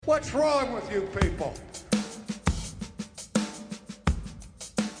What's wrong with you people?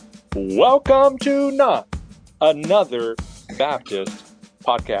 Welcome to Not Another Baptist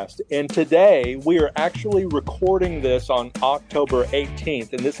Podcast. And today we are actually recording this on October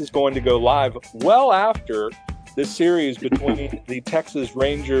 18th, and this is going to go live well after the series between the Texas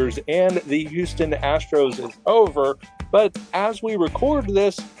Rangers and the Houston Astros is over. But as we record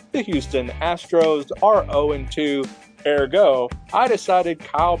this, the Houston Astros are 0-2. Ergo, I decided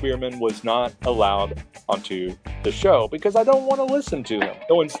Kyle Bierman was not allowed onto the show because I don't want to listen to him.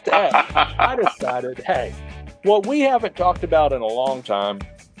 So instead, I decided, hey, what we haven't talked about in a long time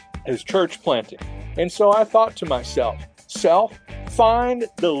is church planting. And so I thought to myself, find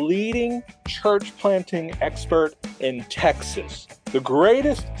the leading church planting expert in Texas, the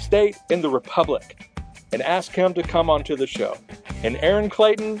greatest state in the republic, and ask him to come onto the show. And Aaron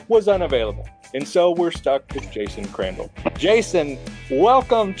Clayton was unavailable. And so we're stuck with Jason Crandall. Jason,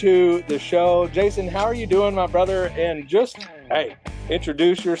 welcome to the show. Jason, how are you doing, my brother? And just, hey,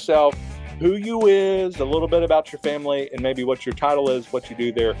 introduce yourself, who you is, a little bit about your family, and maybe what your title is, what you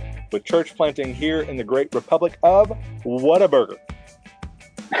do there with church planting here in the great republic of Whataburger.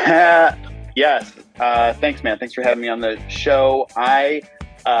 Yes. Thanks, man. Thanks for having me on the show. I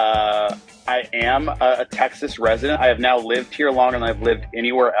am a Texas resident. I have now lived here longer than I've lived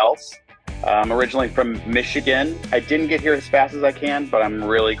anywhere else. I'm originally from Michigan. I didn't get here as fast as I can, but I'm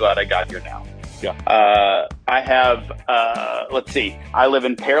really glad I got here now. Yeah. I have, I live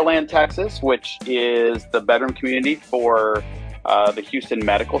in Pearland, Texas, which is the bedroom community for the Houston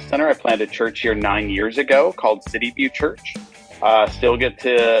Medical Center. I planted a church here 9 years ago called City View Church. Still get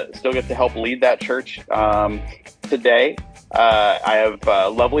to help lead that church today. I have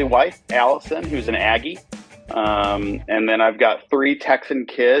a lovely wife, Allison, who's an Aggie. And then I've got 3 Texan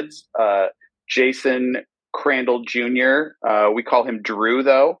kids, Jason Crandall Jr. We call him Drew,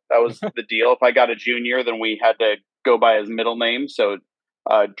 though. That was the deal. If I got a junior, then we had to go by his middle name. So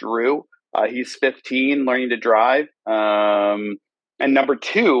Drew, he's 15, learning to drive. And number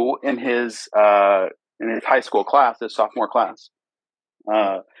 2 in his high school class, his sophomore class.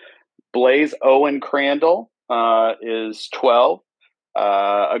 Blaze Owen Crandall is 12,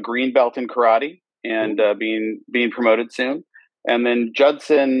 a green belt in karate, and being promoted soon. And then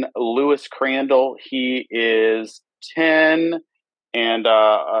Judson Lewis Crandall, he is 10, and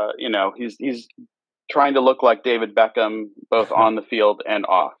he's trying to look like David Beckham both on the field and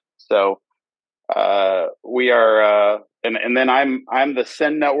off. So we are, and then I'm the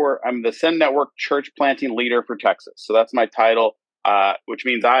Send Network. I'm the Send Network church planting leader for Texas. So that's my title, which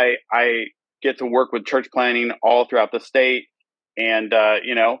means I get to work with church planting all throughout the state. And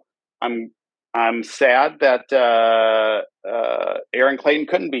I'm sad that Aaron Clayton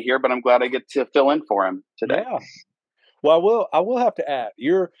couldn't be here, but I'm glad I get to fill in for him today. Yeah. Well, I will have to add,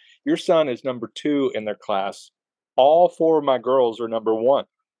 your son is number 2 in their class. All 4 of my girls are number 1.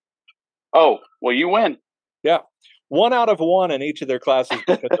 Oh, well, you win. Yeah. 1 out of 1 in each of their classes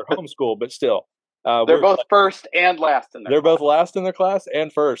because they're homeschooled, but still. They're both first and last in their class. They're both last in their class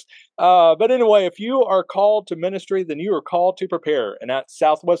and first. But anyway, if you are called to ministry, then you are called to prepare. And at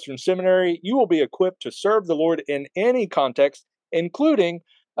Southwestern Seminary, you will be equipped to serve the Lord in any context, including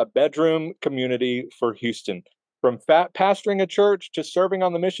a bedroom community for Houston. From pastoring a church to serving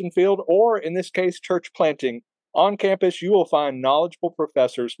on the mission field, or in this case, church planting, on campus, you will find knowledgeable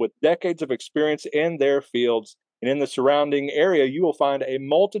professors with decades of experience in their fields. And in the surrounding area, you will find a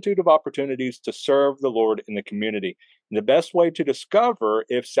multitude of opportunities to serve the Lord in the community. And the best way to discover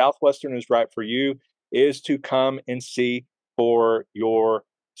if Southwestern is right for you is to come and see for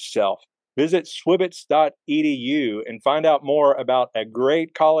yourself. Visit swibbits.edu and find out more about a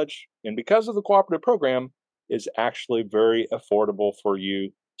great college. And because of the cooperative program, is actually very affordable for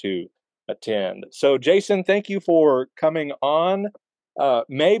you to attend. So, Jason, thank you for coming on.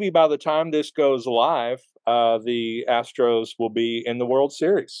 Maybe by the time this goes live, the Astros will be in the World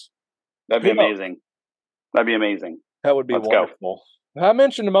Series. That'd be amazing. That'd be amazing. That would be wonderful. Go. I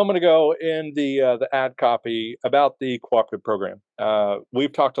mentioned a moment ago in the ad copy about the cooperative program.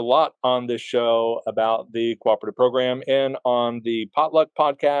 We've talked a lot on this show about the cooperative program, and on the Potluck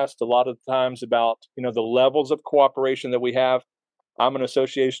podcast, a lot of times about the levels of cooperation that we have. I'm an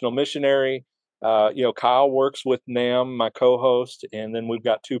associational missionary. Kyle works with NAM, my co-host, and then we've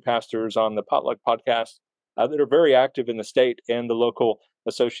got 2 pastors on the Potluck podcast that are very active in the state and the local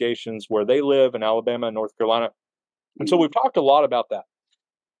associations where they live in Alabama and North Carolina. And so we've talked a lot about that.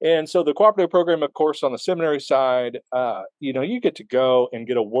 And so the cooperative program, of course, on the seminary side, you get to go and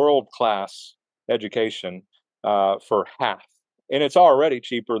get a world-class education for half. And it's already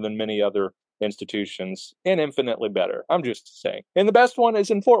cheaper than many other institutions and infinitely better. I'm just saying. And the best one is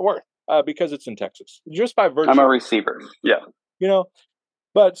in Fort Worth because it's in Texas, just by virtue. I'm a receiver. Yeah.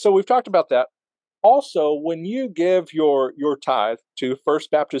 But so we've talked about that. Also, when you give your tithe to First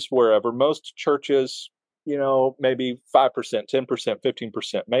Baptist wherever, most churches, maybe 5%, 10%,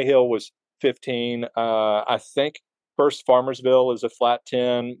 15%. Mayhill was 15. I think First Farmersville is a flat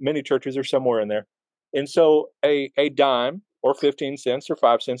 10. Many churches are somewhere in there. And so a dime or 15 cents or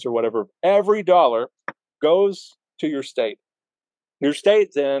 5 cents or whatever, every dollar goes to your state. Your state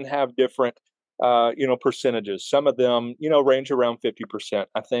then have different percentages. Some of them, range around 50%.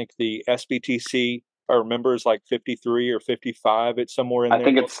 I think the SBTC, I remember, is like 53 or 55. It's somewhere in there. I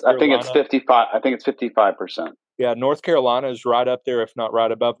think it's 55. I think it's 55%. Yeah, North Carolina is right up there, if not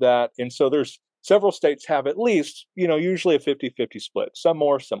right above that. And so there's several states have at least, usually a 50-50 split, some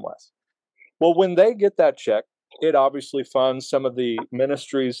more, some less. Well, when they get that check, it obviously funds some of the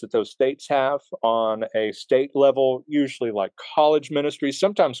ministries that those states have on a state level, usually like college ministries,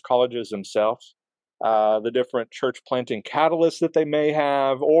 sometimes colleges themselves, the different church planting catalysts that they may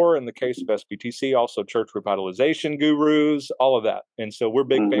have, or in the case of SBTC, also church revitalization gurus, all of that. And so we're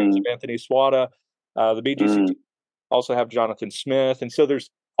big fans of Anthony Swada. The BGC also have Jonathan Smith. And so there's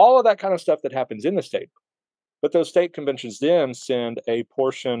all of that kind of stuff that happens in the state. But those state conventions then send a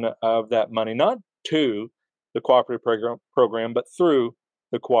portion of that money, not to the cooperative program, but through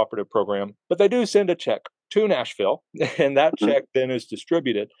the cooperative program. But they do send a check to Nashville, and that check then is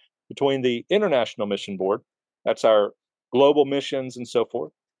distributed between the International Mission Board, that's our global missions and so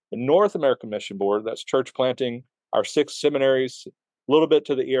forth, the North American Mission Board, that's church planting, our 6 seminaries, a little bit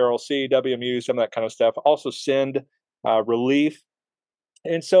to the ERLC, WMU, some of that kind of stuff, also send relief.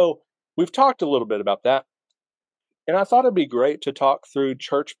 And so we've talked a little bit about that. And I thought it'd be great to talk through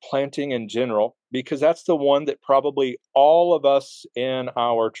church planting in general, because that's the one that probably all of us in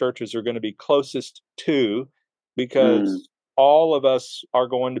our churches are going to be closest to, because all of us are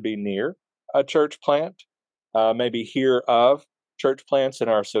going to be near a church plant, maybe hear of church plants in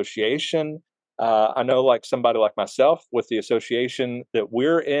our association. I know, like somebody like myself with the association that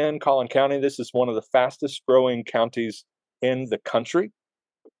we're in, Collin County, this is one of the fastest growing counties in the country.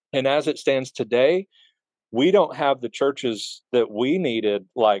 And as it stands today, we don't have the churches that we needed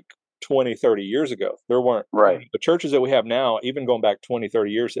like 20, 30 years ago. There weren't. Right. The churches that we have now, even going back 20,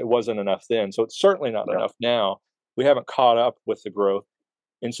 30 years, it wasn't enough then. So it's certainly not enough now. We haven't caught up with the growth.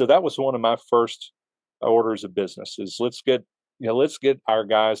 And so that was one of my first orders of business is let's get our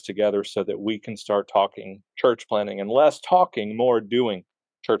guys together so that we can start talking church planting, and less talking, more doing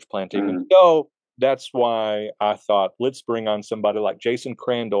church planting. And so that's why I thought, let's bring on somebody like Jason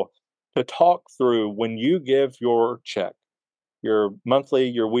Crandall to talk through, when you give your check, your monthly,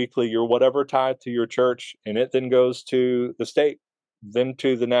 your weekly, your whatever tithe to your church, and it then goes to the state, then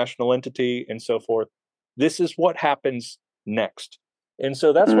to the national entity, and so forth. This is what happens next. And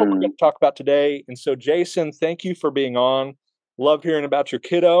so that's what we're going to talk about today. And so, Jason, thank you for being on. Love hearing about your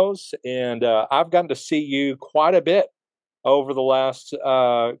kiddos. And I've gotten to see you quite a bit over the last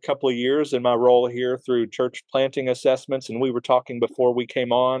couple of years in my role here through church planting assessments. And we were talking before we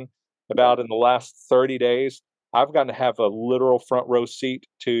came on about in the last 30 days, I've gotten to have a literal front row seat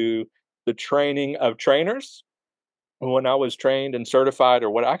to the training of trainers. When I was trained and certified,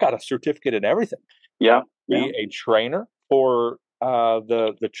 or I got a certificate and everything. Be a trainer for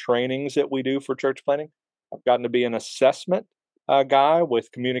the trainings that we do for church planting. I've gotten to be an assessment guy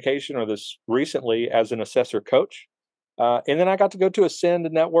with communication, or this recently as an assessor coach. And then I got to go to a Send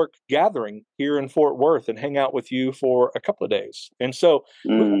Network gathering here in Fort Worth and hang out with you for a couple of days. And so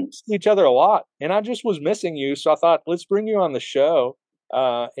we see each other a lot. And I just was missing you. So I thought, let's bring you on the show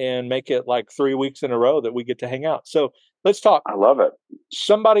and make it like 3 weeks in a row that we get to hang out. So let's talk. I love it.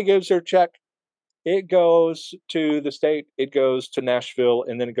 Somebody gives their check. It goes to the state. It goes to Nashville.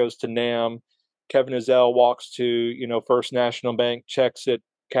 And then it goes to NAM. Kevin Ezell walks to, First National Bank, checks it,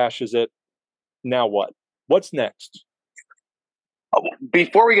 cashes it. Now what? What's next?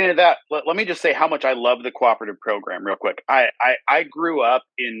 Before we get into that, let me just say how much I love the cooperative program real quick. I grew up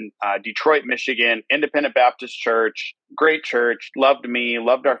in Detroit, Michigan, Independent Baptist Church, great church, loved me,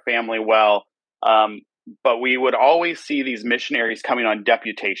 loved our family well. But we would always see these missionaries coming on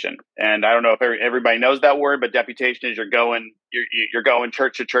deputation. And I don't know if everybody knows that word, but deputation is you're going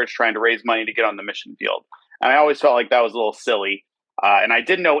church to church trying to raise money to get on the mission field. And I always felt like that was a little silly. And I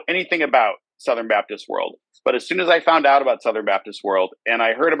didn't know anything about Southern Baptist World. But as soon as I found out about Southern Baptist World and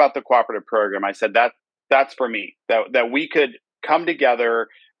I heard about the cooperative program, I said, that's for me, that we could come together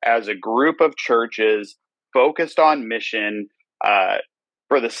as a group of churches focused on mission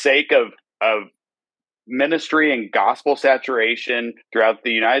for the sake of ministry and gospel saturation throughout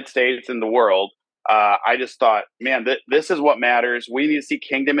the United States and the world, I just thought, man, this is what matters. We need to see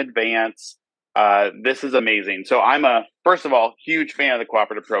kingdom advance. This is amazing. So I'm first of all, huge fan of the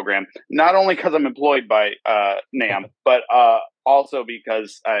cooperative program, not only because I'm employed by NAM, but also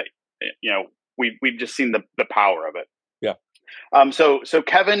because, we've just seen the power of it. Yeah. So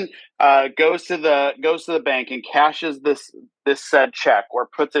Kevin goes to the bank and cashes this said check or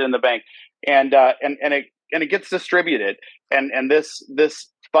puts it in the bank, and it gets distributed, and this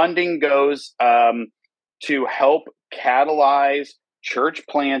funding goes to help catalyze church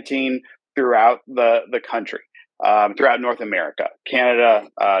planting throughout the country, throughout North America, Canada,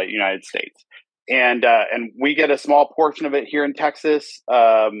 United States. And we get a small portion of it here in Texas,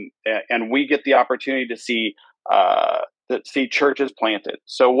 and we get the opportunity to see churches planted.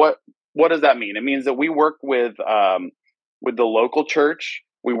 So what does that mean? It means that we work with the local church.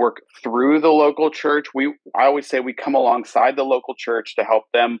 We work through the local church. I always say we come alongside the local church to help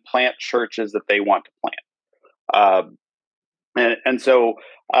them plant churches that they want to plant. So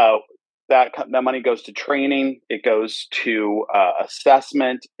that money goes to training. It goes to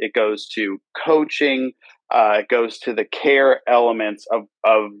assessment. It goes to coaching. It goes to the care elements of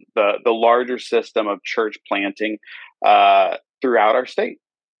the larger system of church planting throughout our state.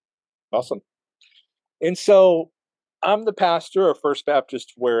 Awesome. And so I'm the pastor of First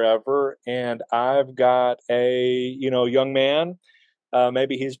Baptist wherever, and I've got a young man.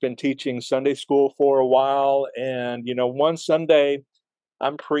 Maybe he's been teaching Sunday school for a while, and one Sunday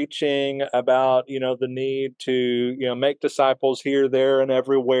I'm preaching about the need to make disciples here, there, and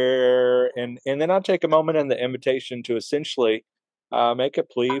everywhere, and then I take a moment in the invitation to essentially make a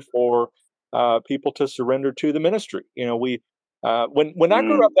plea for people to surrender to the ministry. When I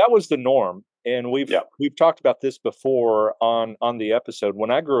grew up, that was the norm, and we've talked about this before on the episode. When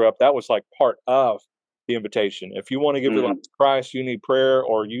I grew up, that was like part of the invitation. If you want to give your life to Christ, you need prayer,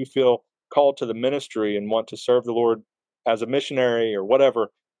 or you feel called to the ministry and want to serve the Lord as a missionary or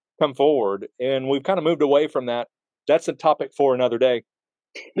whatever, come forward. And we've kind of moved away from that. That's a topic for another day.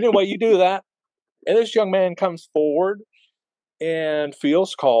 But anyway, you do that, and this young man comes forward and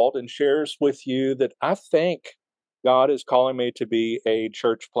feels called and shares with you that I think God is calling me to be a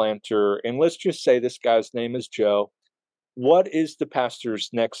church planter. And let's just say this guy's name is Joe. What is the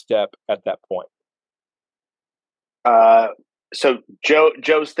pastor's next step at that point? So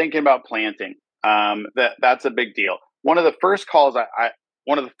Joe's thinking about planting. That's a big deal. One of the first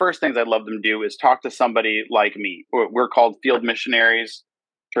things I'd love them to do is talk to somebody like me. We're called field missionaries,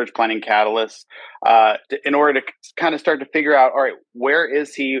 church planting catalysts, in order to kind of start to figure out, all right, where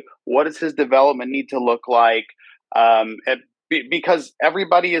is he? What does his development need to look like? Because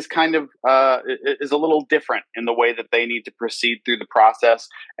everybody is kind of is a little different in the way that they need to proceed through the process,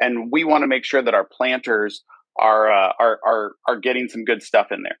 and we want to make sure that our planters are getting some good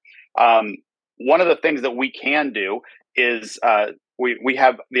stuff in there. One of the things that we can do is we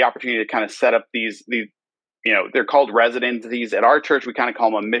have the opportunity to kind of set up these they're called residencies. At our church, we kind of call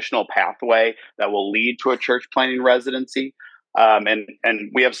them a missional pathway that will lead to a church planting residency. And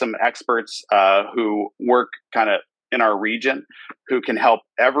we have some experts who work kind of in our region who can help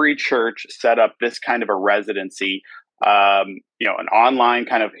every church set up this kind of a residency. An online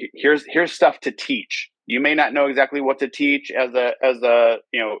kind of here's stuff to teach. You may not know exactly what to teach as a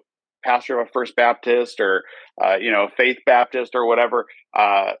pastor of a First Baptist or Faith Baptist or whatever,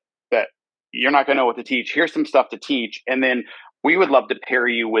 that you're not going to know what to teach. Here's some stuff to teach, and then we would love to pair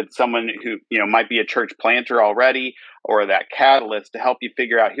you with someone who might be a church planter already or that catalyst to help you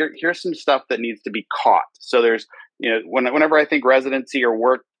figure out here's some stuff that needs to be caught. So there's whenever I think residency or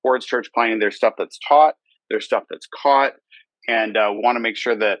work towards church planting, there's stuff that's taught, there's stuff that's caught, and want to make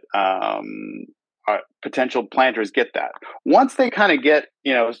sure that potential planters get that. Once they kind of get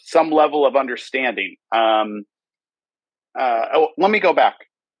some level of understanding. Let me go back.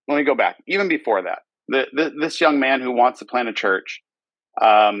 Even before that, this young man who wants to plant a church,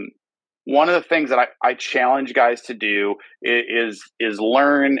 one of the things that I challenge guys to do is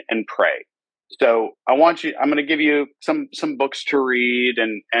learn and pray. So I'm going to give you some books to read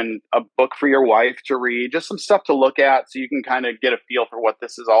and a book for your wife to read, just some stuff to look at so you can kind of get a feel for what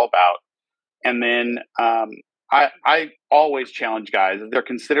this is all about. And then I always challenge guys, if they're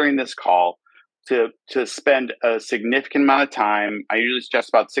considering this call, to spend a significant amount of time. I usually suggest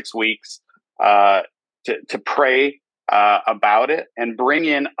about 6 weeks to pray about it and bring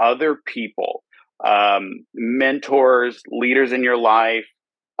in other people, mentors, leaders in your life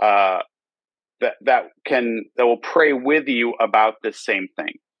that will pray with you about this same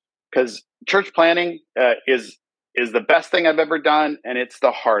thing. Because church planting is the best thing I've ever done, and it's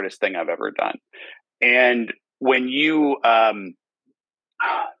the hardest thing I've ever done. And when you know,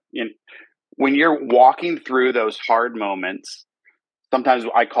 when you're walking through those hard moments, sometimes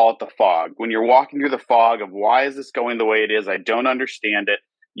I call it the fog. When you're walking through the fog of why is this going the way it is? I don't understand it.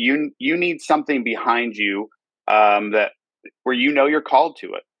 You need something behind you that where you're called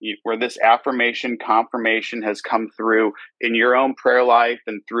to it, where this affirmation, confirmation has come through in your own prayer life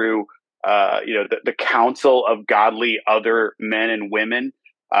and through the counsel of godly other men and women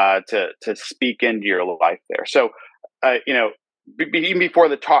to speak into your life there. So even before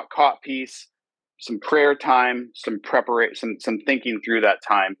the talk caught piece, some prayer time, some preparation, some thinking through that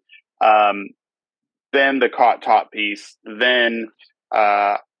time. Then the caught taught piece. Then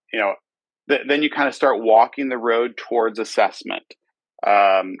then you kind of start walking the road towards assessment.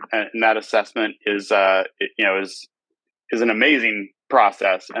 And that assessment is is an amazing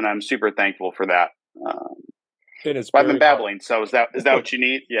process, and I'm super thankful for that. It is I've been very hard. babbling. So is that what you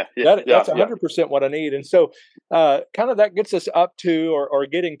need? Yeah, That's 100% what I need. And so, kind of that gets us up to or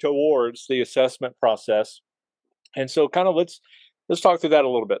getting towards the assessment process. And so, kind of let's talk through that a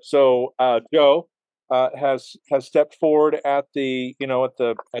little bit. So, Joe has stepped forward at the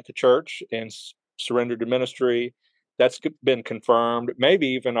at the church and surrendered to ministry. That's been confirmed. Maybe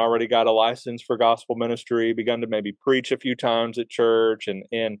even already got a license for gospel ministry. Begun to maybe preach a few times at church,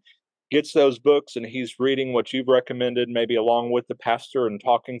 and gets those books, and he's reading what you've recommended, maybe along with the pastor, and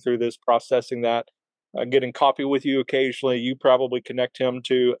talking through this, processing that. Getting coffee with you occasionally. You probably connect him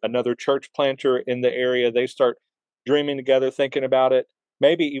to another church planter in the area. They start dreaming together, thinking about it,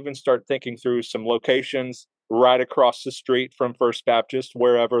 maybe even start thinking through some locations right across the street from First Baptist,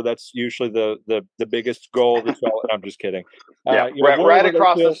 wherever. That's usually the biggest goal. That's all. I'm just kidding. Right Wherever they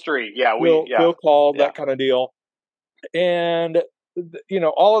across the street. feel called, that kind of deal. And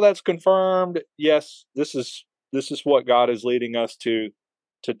all of that's confirmed. Yes, this is what God is leading us to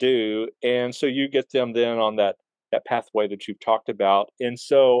do. And so you get them then on that pathway that you've talked about. And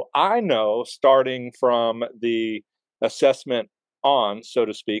so I know, starting from the assessment on, so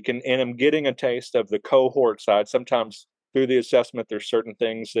to speak, and I'm getting a taste of the cohort side. Sometimes through the assessment, there's certain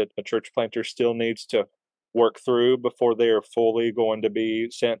things that a church planter still needs to work through before they are fully going to be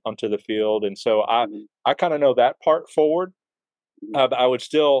sent onto the field. And so I kind of know that part forward.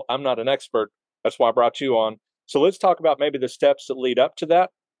 I'm not an expert. That's why I brought you on. So let's talk about maybe the steps that lead up to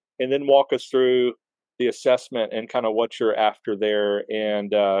that, and then walk us through the assessment and kind of what you're after there.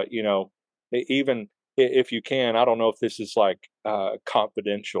 And, even if you can, I don't know if this is like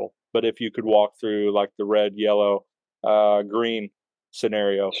confidential, but if you could walk through like the red, yellow, green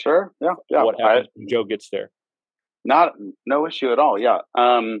scenario. Sure. Yeah. What happens when Joe gets there? No issue at all. Yeah.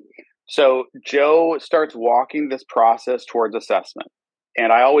 So Joe starts walking this process towards assessment.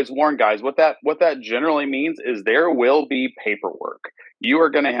 And I always warn guys, what that generally means is there will be paperwork. You are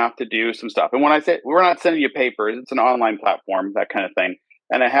going to have to do some stuff. And when I say we're not sending you papers, it's an online platform, that kind of thing.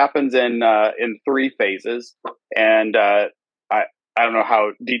 And it happens in 3 phases. And I don't know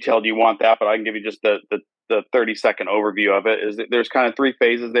how detailed you want that, but I can give you just the 30-second overview of it. Is that there's kind of 3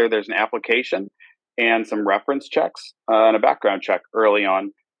 phases there. There's an application and some reference checks and a background check early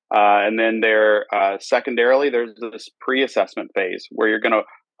on. And then secondarily, there's this pre-assessment phase where you're going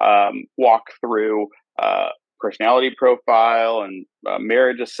to walk through personality profile and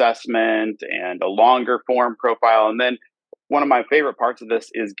marriage assessment and a longer form profile. And then one of my favorite parts of this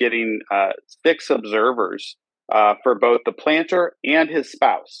is getting 6 observers for both the planter and his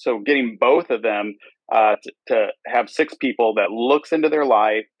spouse. So getting both of them to have 6 people that looks into their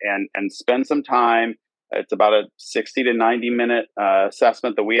life and spend some time. It's about a 60 to 90-minute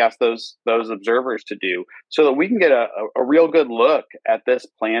assessment that we ask those observers to do, so that we can get a real good look at this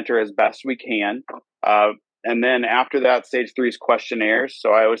planter as best we can. And then after that, stage 3 is questionnaires.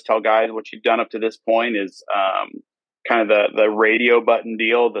 So I always tell guys, what you've done up to this point is kind of the radio button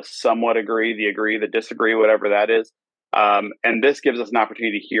deal, the somewhat agree, the agree, the disagree, whatever that is. And this gives us an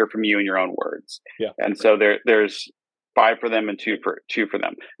opportunity to hear from you in your own words. Yeah. And so there's 5 for them and 2 for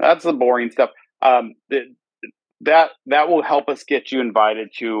them. That's the boring stuff. That will help us get you invited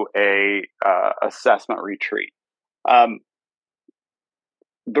to a assessment retreat. The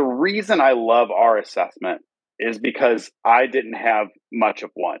reason I love our assessment is because I didn't have much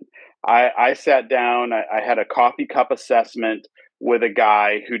of one. I sat down, I had a coffee cup assessment with a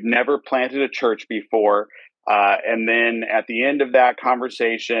guy who'd never planted a church before. And then at the end of that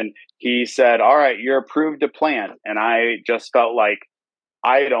conversation, he said, "All right, you're approved to plant." And I just felt like,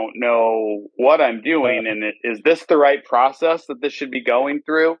 I don't know what I'm doing. And is this the right process that this should be going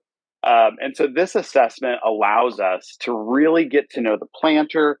through? And so this assessment allows us to really get to know the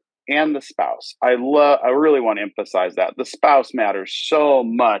planter, and the spouse. I really want to emphasize that the spouse matters so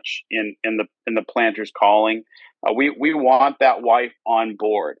much in the planter's calling. We want that wife on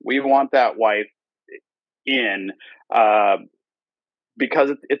board. We want that wife in, uh,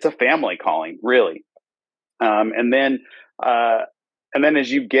 because it's a family calling, really. Um, and then uh, and then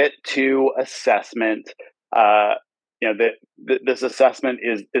as you get to assessment, uh, this assessment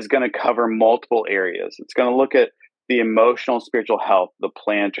is going to cover multiple areas. It's going to look at the emotional, spiritual health, the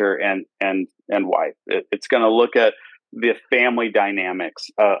planter and wife. It's going to look at the family dynamics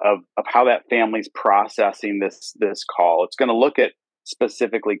of how that family's processing this call. It's going to look at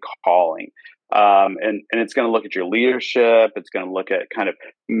specifically calling. And it's going to look at your leadership. It's going to look at kind of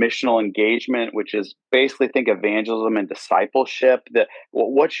missional engagement, which is basically think evangelism and discipleship.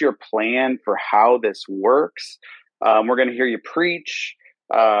 What's your plan for how this works? We're going to hear you preach.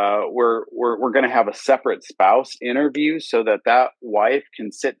 We're going to have a separate spouse interview so that wife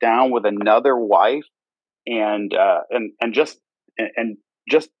can sit down with another wife and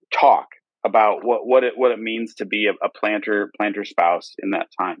just talk about what it means to be a planter spouse in that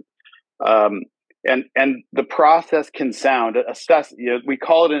time. Um, and the process can sound assess. We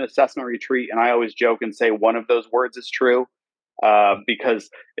call it an assessment retreat, and I always joke and say one of those words is true, because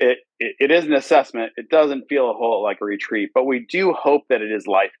it is an assessment. It doesn't feel a whole lot like a retreat, but we do hope that it is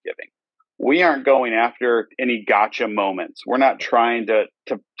life giving. We aren't going after any gotcha moments. We're not trying to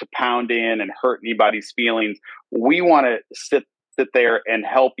pound in and hurt anybody's feelings. We want to sit there and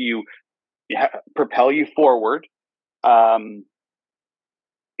help you, propel you forward.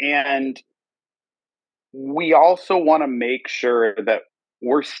 And we also want to make sure that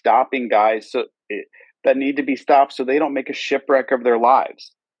we're stopping guys that need to be stopped so they don't make a shipwreck of their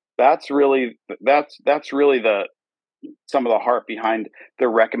lives. That's really the some of the heart behind the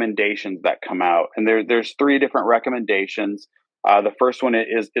recommendations that come out. And there's three different recommendations. The first one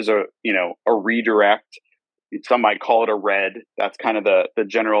is a redirect. Some might call it a red. That's kind of the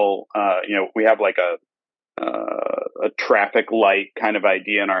general. We have like a traffic light kind of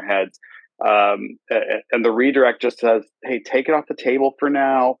idea in our heads. And the redirect just says, "Hey, take it off the table for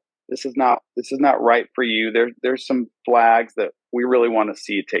now. This is not right for you. There's some flags that we really want to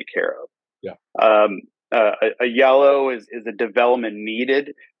see you take care of." Yeah. A yellow is a development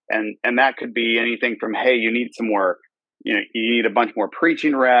needed, and that could be anything from, "Hey, you need some more. You need a bunch more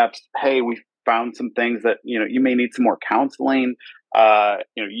preaching reps. Hey, we found some things that you may need some more counseling.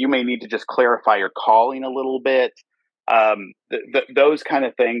 You may need to just clarify your calling a little bit." Those kind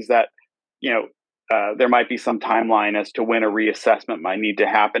of things that there might be some timeline as to when a reassessment might need to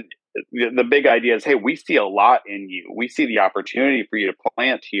happen. The big idea is, hey, we see a lot in you. We see the opportunity for you to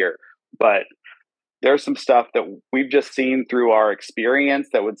plant here, but there's some stuff that we've just seen through our experience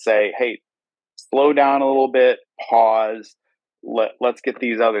that would say, hey, slow down a little bit, pause, let's get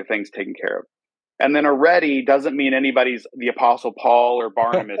these other things taken care of. And then a ready doesn't mean anybody's the Apostle Paul or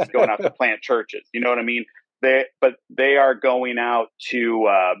Barnabas going out to plant churches. You know what I mean? But they are going out to,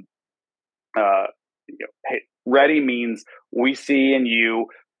 hey, ready means we see in you,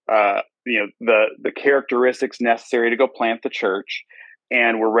 the characteristics necessary to go plant the church,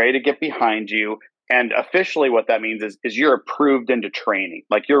 and we're ready to get behind you. And officially what that means is you're approved into training.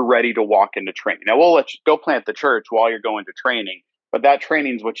 Like you're ready to walk into training. Now we'll let you go plant the church while you're going to training, but that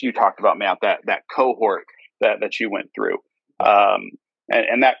training is what you talked about, Matt, that cohort that you went through.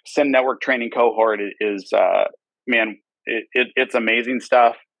 And that Send Network training cohort is man, it's amazing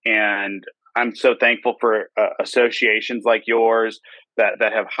stuff. And I'm so thankful for associations like yours that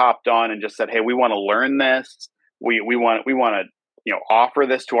have hopped on and just said, "Hey, we want to learn this. We want to offer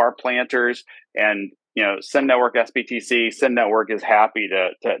this to our planters." And Send Network SBTC, Send Network is happy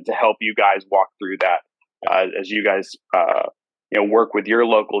to help you guys walk through that as you guys work with your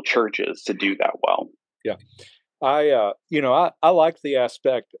local churches to do that well. Yeah. I like the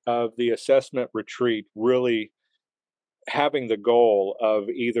aspect of the assessment retreat really having the goal of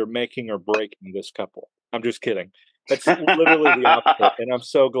either making or breaking this couple. I'm just kidding. It's literally the opposite. And I'm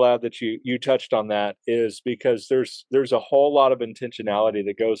so glad that you touched on that, is because there's a whole lot of intentionality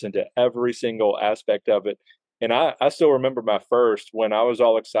that goes into every single aspect of it. And I still remember my first, when I was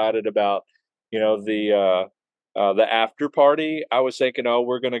all excited about, the after party. I was thinking, oh,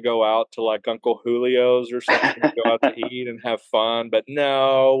 we're going to go out to like Uncle Julio's or something, go out to eat and have fun. But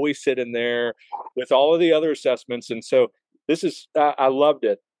no, we sit in there with all of the other assessments. And so I loved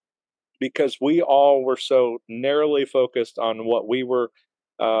it because we all were so narrowly focused on what we were,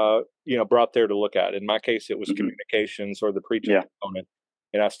 brought there to look at. In my case, it was communications or the preaching component.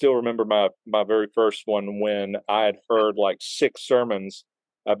 And I still remember my very first one when I had heard like 6 sermons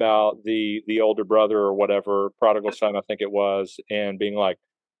about the older brother or whatever, prodigal son, I think it was, and being like,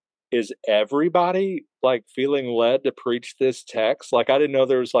 is everybody like feeling led to preach this text? Like, I didn't know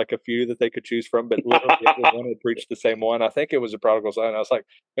there was like a few that they could choose from, but literally everyone had preached the same one. I think it was a prodigal son. I was like,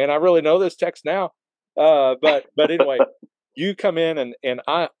 man, I really know this text now. But anyway, you come in and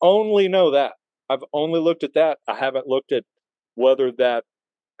I only know that. I've only looked at that. I haven't looked at whether that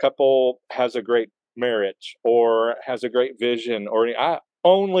couple has a great marriage or has a great vision, or I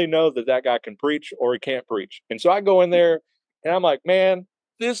only know that that guy can preach or he can't preach. And so I go in there and I'm like, man,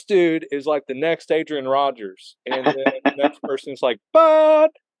 this dude is like the next Adrian Rogers. And then the next person's like, but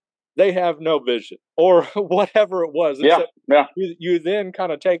they have no vision or whatever it was. And Yeah, so yeah, you then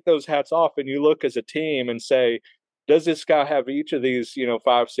kind of take those hats off and you look as a team and say, does this guy have each of these,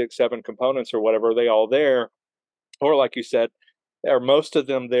 5, 6, 7 components or whatever? Are they all there? Or like you said, are most of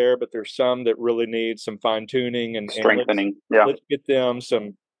them there, but there's some that really need some fine tuning, and strengthening. Yeah, let's get them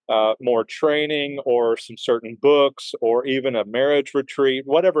some more training or some certain books or even a marriage retreat,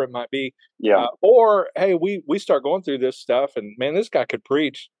 whatever it might be. yeah, Or hey, we start going through this stuff, and man, this guy could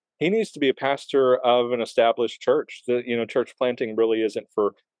preach. He needs to be a pastor of an established church. The church planting really isn't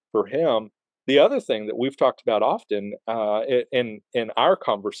for him. The other thing that we've talked about often in our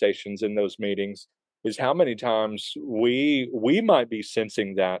conversations in those meetings is how many times we might be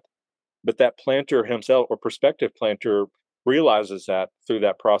sensing that, but that planter himself or prospective planter realizes that through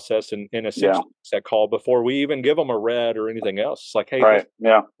that process and yeah. essentially makes that call before we even give them a read or anything else. It's like, hey, this Right.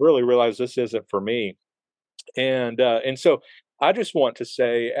 Yeah, really realize this isn't for me. And so I just want to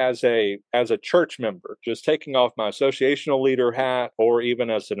say, as a church member, just taking off my associational leader hat or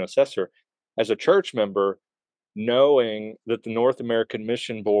even as an assessor, as a church member, knowing that the North American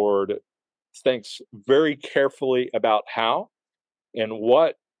Mission Board thinks very carefully about how and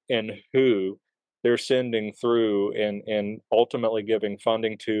what and who they're sending through and ultimately giving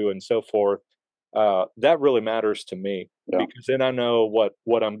funding to and so forth. That really matters to me yeah. because then I know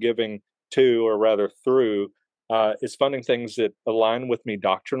what I'm giving to, or rather through, is funding things that align with me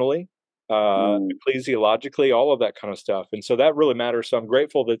doctrinally, Mm, ecclesiologically, all of that kind of stuff. And so that really matters. So I'm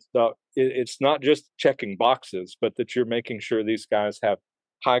grateful that it's not just checking boxes, but that you're making sure these guys have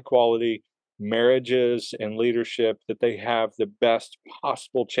high quality marriages and leadership, that they have the best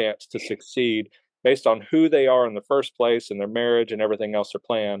possible chance to succeed based on who they are in the first place and their marriage and everything else they're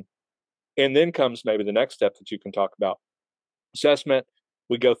planned. And then comes maybe the next step that you can talk about assessment.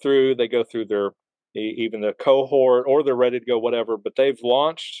 They go through their even the cohort, or they're ready to go, whatever, but they've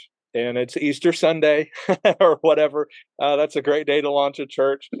launched and it's Easter Sunday or whatever. That's a great day to launch a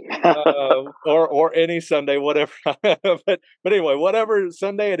church. Or any Sunday, whatever. But anyway, whatever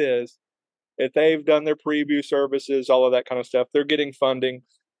Sunday it is, if they've done their preview services, all of that kind of stuff, they're getting funding.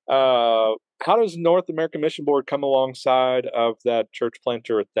 How does North American Mission Board come alongside of that church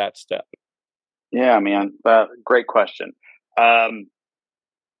planter at that step? yeah, man. Great question. Um,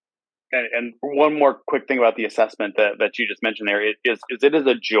 and one more quick thing about the assessment that you just mentioned there is it is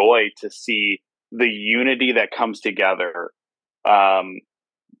a joy to see the unity that comes together um,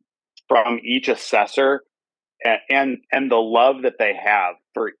 from each assessor and the love that they have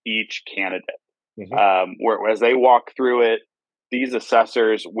for each candidate. Mm-hmm. Where as they walk through it, these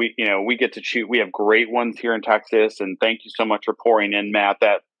assessors, we get to choose. We have great ones here in Texas, and thank you so much for pouring in, Matt.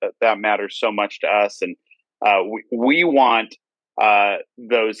 That matters so much to us, and we want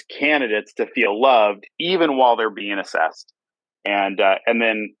those candidates to feel loved even while they're being assessed. And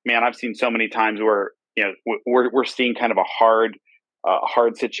then, man, I've seen so many times where we're seeing kind of a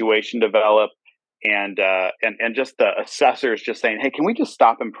hard situation develop, and just the assessors just saying, hey, can we just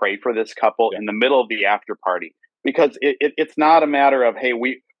stop and pray for this couple Yeah. in the middle of the after party? Because it's not a matter of, hey,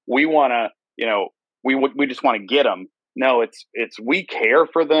 we want to, we just want to get them. No, it's we care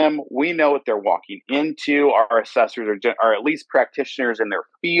for them. We know what they're walking into. Our assessors are at least practitioners in their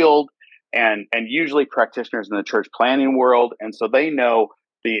field, and usually practitioners in the church planning world, and so they know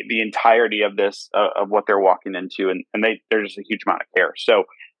the entirety of this of what they're walking into, and there's just a huge amount of care. So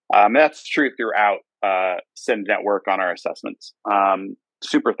that's true throughout Send Network on our assessments.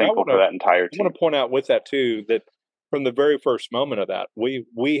 Super thankful for that entire I team. want to point out with that too that from the very first moment of that,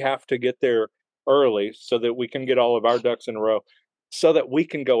 we have to get there early so that we can get all of our ducks in a row, so that we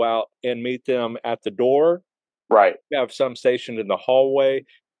can go out and meet them at the door. Right. We have some stationed in the hallway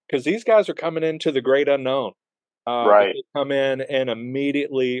because these guys are coming into the great unknown. But Right. they come in and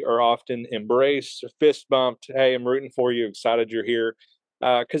immediately are often embraced, fist bumped. Hey, I'm rooting for you. Excited you're here.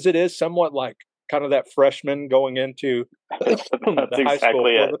 Because it is somewhat like kind of that freshman going into That's the high school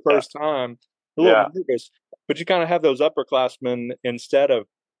exactly for it. the first time, a little Yeah. nervous, but you kind of have those upperclassmen, instead of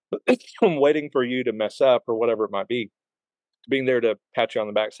waiting for you to mess up or whatever it might be, being there to pat you on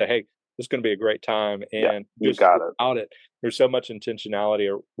the back, say, hey, It's going to be a great time. Yeah, And you just got it. without it, there's so much intentionality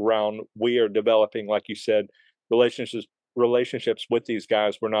around. We are developing, like you said, relationships with these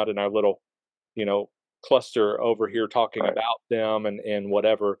guys. We're not in our little, you know, cluster over here talking Right. about them and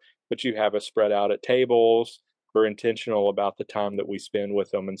whatever, but you have us spread out at tables. We're intentional about the time that we spend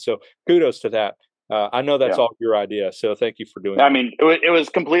with them. And so kudos to that. I know that's Yeah. all your idea. So thank you for doing I that. mean, it was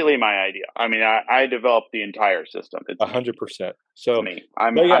completely my idea. I mean, I developed the entire system. It's me. 100%. It's So, me.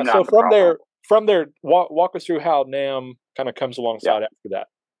 but yeah, I'm so not the problem. from there, walk us through how NAM kind of comes Yeah. alongside after that.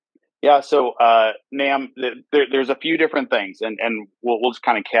 Yeah. So, NAM, there's a few different things, and we'll just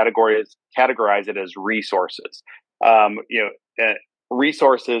kind of categorize it as resources. You know,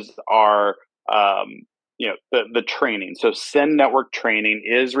 resources are, um, you know, the training. So, Send Network training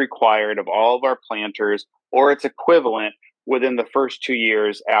is required of all of our planters, or its equivalent, within the first 2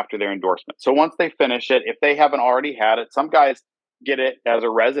 years after their endorsement. So, once they finish it, if they haven't already had it, some guys get it as a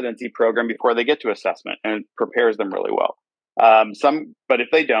residency program before they get to assessment, and it prepares them really well. But if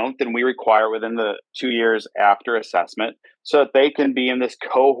they don't, then we require within the 2 years after assessment, so that they can be in this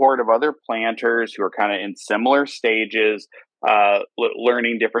cohort of other planters who are kind of in similar stages,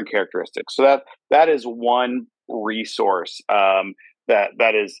 learning different characteristics. So that is one resource,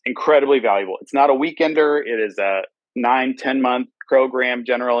 that is incredibly valuable. It's not a weekender; it is a 9-10 month program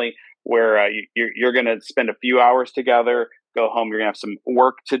generally, where you're going to spend a few hours together, go home, you're going to have some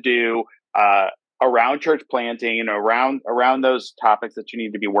work to do. Around church planting, around those topics that you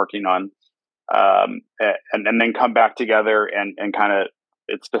need to be working on, and then come back together and kind of,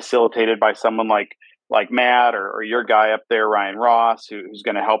 it's facilitated by someone like Matt, or your guy up there, Ryan Ross, who's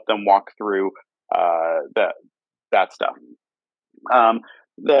going to help them walk through that stuff.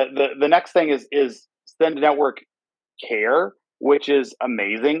 The next thing is Send Network Care, which is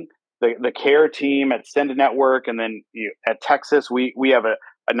amazing. The care team at Send Network, and then at Texas, we have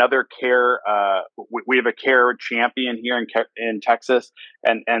another care. We have a care champion here in Texas,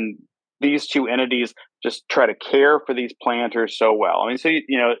 and these two entities just try to care for these planters so well. I mean, so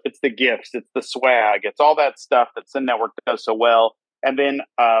it's the gifts, it's the swag, it's all that stuff that Send Network does so well. And then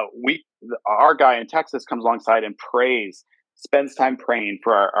our guy in Texas comes alongside and spends time praying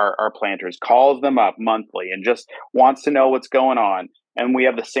for our planters, calls them up monthly, and just wants to know what's going on. And we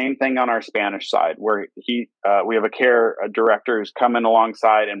have the same thing on our Spanish side, where we have a care director who's coming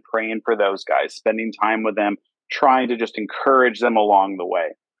alongside and praying for those guys, spending time with them, trying to just encourage them along the way.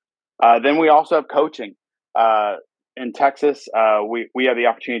 Then we also have coaching. In Texas, we have the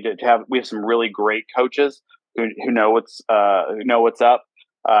opportunity we have some really great coaches who know what's up.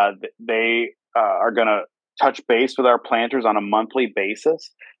 They are going to touch base with our planters on a monthly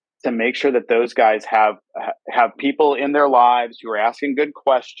basis to make sure that those guys have people in their lives who are asking good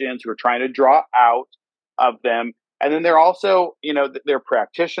questions, who are trying to draw out of them. And then they're also, they're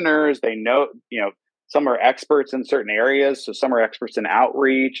practitioners. They know, some are experts in certain areas. So some are experts in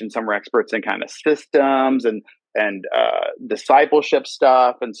outreach, and some are experts in kind of systems and discipleship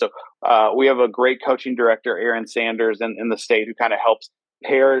stuff. And so we have a great coaching director, Aaron Sanders, in the state, who kind of helps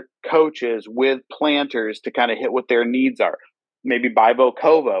pair coaches with planters to kind of hit what their needs are. Maybe bivo,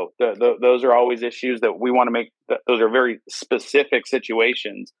 covo. Those are always issues that we want to make. Those are very specific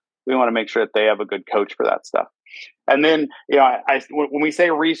situations. We want to make sure that they have a good coach for that stuff. And then, when we say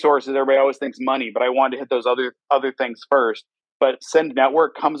resources, everybody always thinks money, but I wanted to hit those other things first. But Send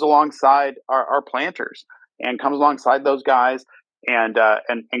Network comes alongside our planters and comes alongside those guys and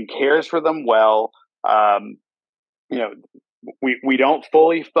cares for them well. We don't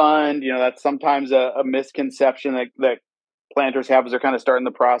fully fund. That's sometimes a misconception that planters have as they're kind of starting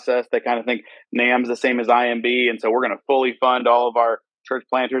the process. They kind of think NAM's the same as IMB, and so we're going to fully fund all of our church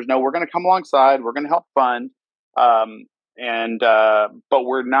planters. No, we're going to come alongside. We're going to help fund, but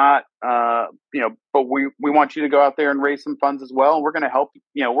we're not. But we want you to go out there and raise some funds as well. And we're going to help.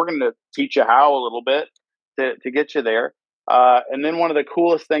 We're going to teach you how a little bit to get you there. And then one of the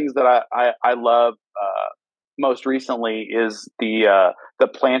coolest things that I love most recently is the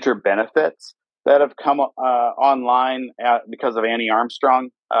planter benefits that have come online because of Annie Armstrong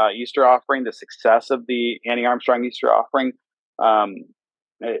Easter offering. The success of the Annie Armstrong Easter offering,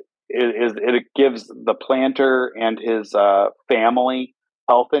 it gives the planter and his family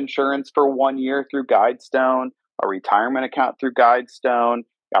health insurance for 1 year through Guidestone, a retirement account through Guidestone,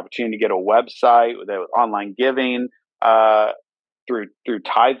 the opportunity to get a website with online giving through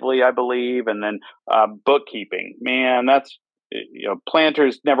Tithely, I believe, and then bookkeeping. Man, that's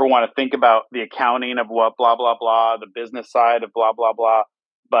planters never want to think about the accounting of what blah blah blah, the business side of blah blah blah,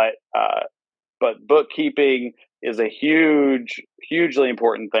 but bookkeeping is a hugely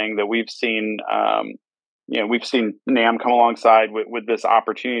important thing that we've seen we've seen NAM come alongside with this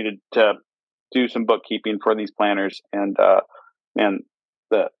opportunity to do some bookkeeping for these planners, and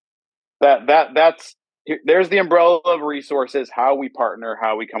that's there's the umbrella of resources, how we partner,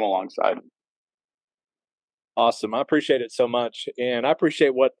 how we come alongside. Awesome. I appreciate it so much, and I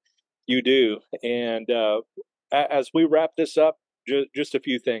appreciate what you do. And as we wrap this up, just a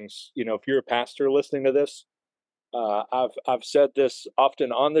few things. If you're a pastor listening to this, I've said this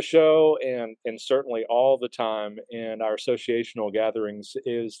often on the show, and certainly all the time in our associational gatherings,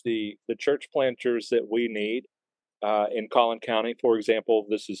 is the church planters that we need in Collin County. For example,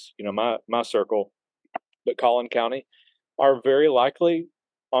 this is my circle, but Collin County are very likely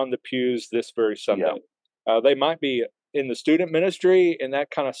on the pews this very Sunday. Yeah. They might be in the student ministry, and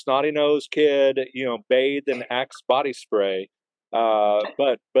that kind of snotty-nosed kid, bathed in Axe body spray.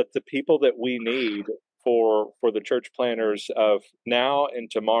 But the people that we need for the church planners of now and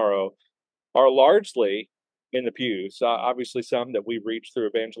tomorrow are largely in the pews. Obviously, some that we reach through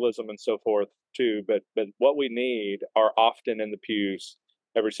evangelism and so forth too. But what we need are often in the pews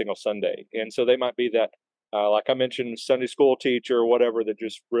every single Sunday, and so they might be that. Like I mentioned, Sunday school teacher or whatever that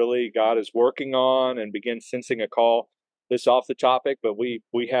just really God is working on and begin sensing a call. This off the topic, but we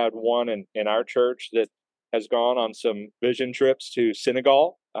had one in our church that has gone on some vision trips to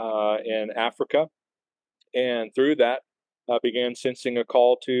Senegal in Africa, and through that began sensing a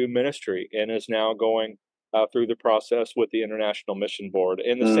call to ministry, and is now going through the process with the International Mission Board.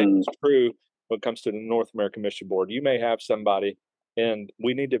 And the same is true when it comes to the North American Mission Board. You may have somebody, and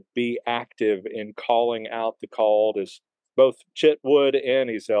we need to be active in calling out the called, as both Chitwood and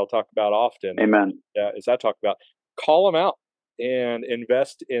Ezel talk about often. Amen. As I talk about, call them out and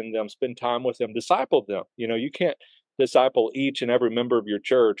invest in them, spend time with them, disciple them. You can't disciple each and every member of your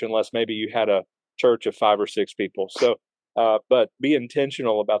church unless maybe you had a church of 5 or 6 people. So, but be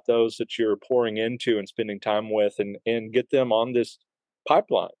intentional about those that you're pouring into and spending time with, and get them on this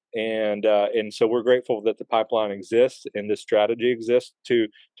pipeline. And so we're grateful that the pipeline exists and this strategy exists to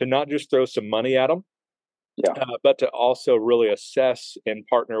not just throw some money at them, but to also really assess and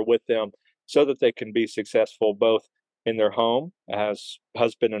partner with them so that they can be successful both in their home as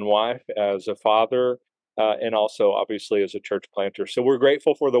husband and wife, as a father, and also obviously as a church planter. So we're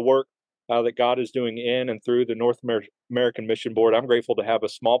grateful for the work that God is doing in and through the North American Mission Board. I'm grateful to have a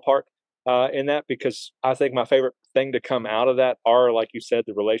small part in that, because I think my favorite thing to come out of that are, like you said,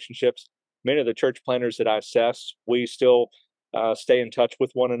 the relationships. Many of the church planners that I assess, we still stay in touch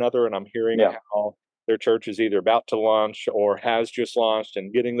with one another, and I'm hearing how their church is either about to launch or has just launched,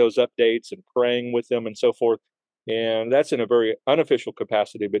 and getting those updates and praying with them and so forth. And that's in a very unofficial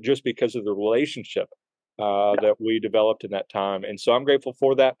capacity, but just because of the relationship that we developed in that time. And so I'm grateful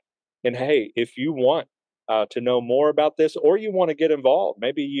for that. And hey, if you want to know more about this, or you want to get involved,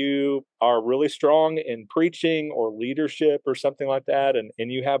 maybe you are really strong in preaching or leadership or something like that, and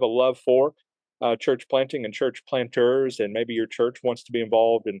you have a love for church planting and church planters, and maybe your church wants to be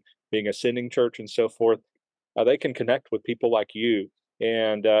involved in being a sending church and so forth, they can connect with people like you.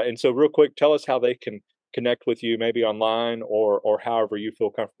 And so real quick, tell us how they can connect with you, maybe online or however you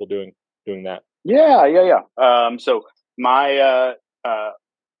feel comfortable doing that. So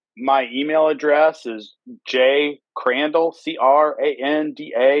my email address is jcrandall, CRANDALL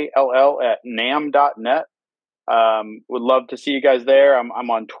 @nam.net. Would love to see you guys there. I'm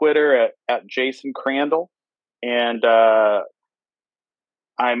on Twitter at Jason Crandall, and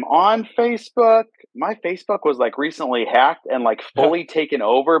I'm on Facebook. My Facebook was recently hacked and fully taken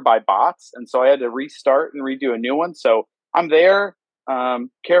over by bots, and so I had to restart and redo a new one. So I'm there.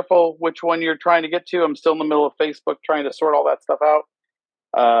 Careful which one you're trying to get to. I'm still in the middle of Facebook trying to sort all that stuff out.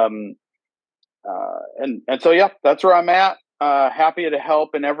 And so that's where I'm at. Happy to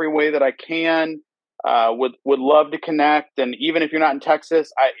help in every way that I can. Would love to connect, and even if you're not in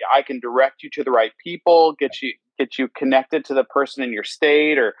Texas, I can direct you to the right people, get you connected to the person in your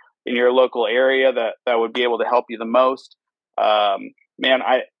state or in your local area that would be able to help you the most. Man,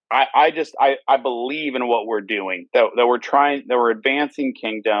 I believe in what we're doing, that we're advancing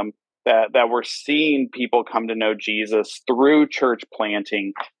kingdom, that we're seeing people come to know Jesus through church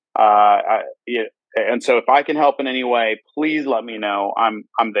planting. And so if I can help in any way, please let me know.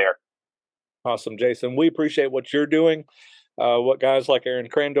 I'm there. Awesome, Jason. We appreciate what you're doing, what guys like Aaron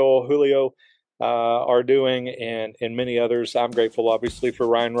Crandall, Julio are doing, and many others. I'm grateful, obviously, for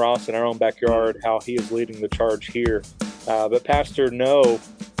Ryan Ross in our own backyard, how he is leading the charge here. But Pastor, know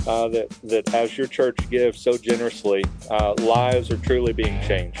that as your church gives so generously, lives are truly being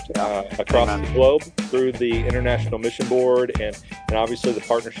changed across the globe through the International Mission Board, and obviously the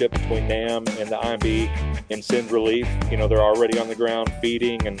partnership between NAM and the IMB and Send Relief. They're already on the ground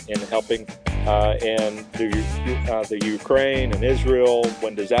feeding and helping and the Ukraine and Israel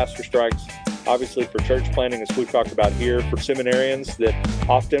when disaster strikes. Obviously, for church planting, as we've talked about here, for seminarians that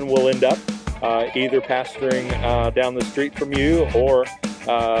often will end up either pastoring down the street from you or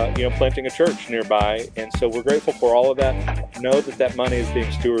planting a church nearby. And so we're grateful for all of that. Know that money is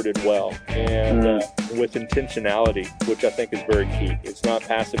being stewarded well and with intentionality, which I think is very key. It's not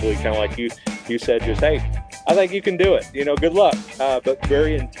passively kind of like you said, just, hey, I think you can do it. Good luck. But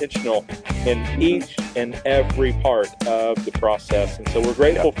very intentional in each and every part of the process. And so we're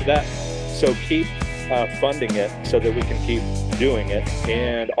grateful for that. So keep funding it so that we can keep doing it.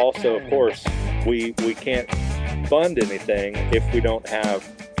 And also, of course, we can't fund anything if we don't have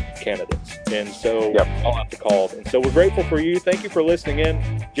candidates. And so I'll have to call. And so we're grateful for you. Thank you for listening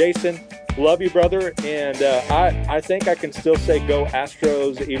in. Jason, love you, brother. And I think I can still say go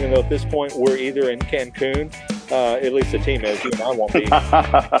Astros, even though at this point we're either in Cancun, at least the team is, you and I won't be,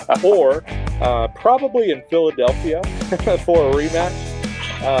 or probably in Philadelphia for a rematch.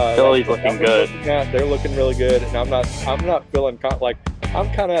 Philly's looking good. They're looking really good, and I'm not feeling I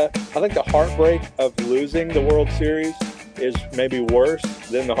think the heartbreak of losing the World Series is maybe worse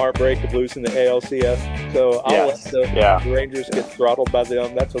than the heartbreak of losing the ALCS. So I'll let the Rangers get throttled by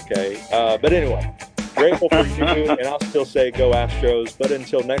them. That's okay. But anyway, grateful for you, and I'll still say go Astros. But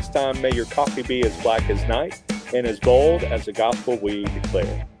until next time, may your coffee be as black as night and as bold as the gospel we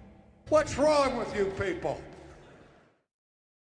declare. What's wrong with you people?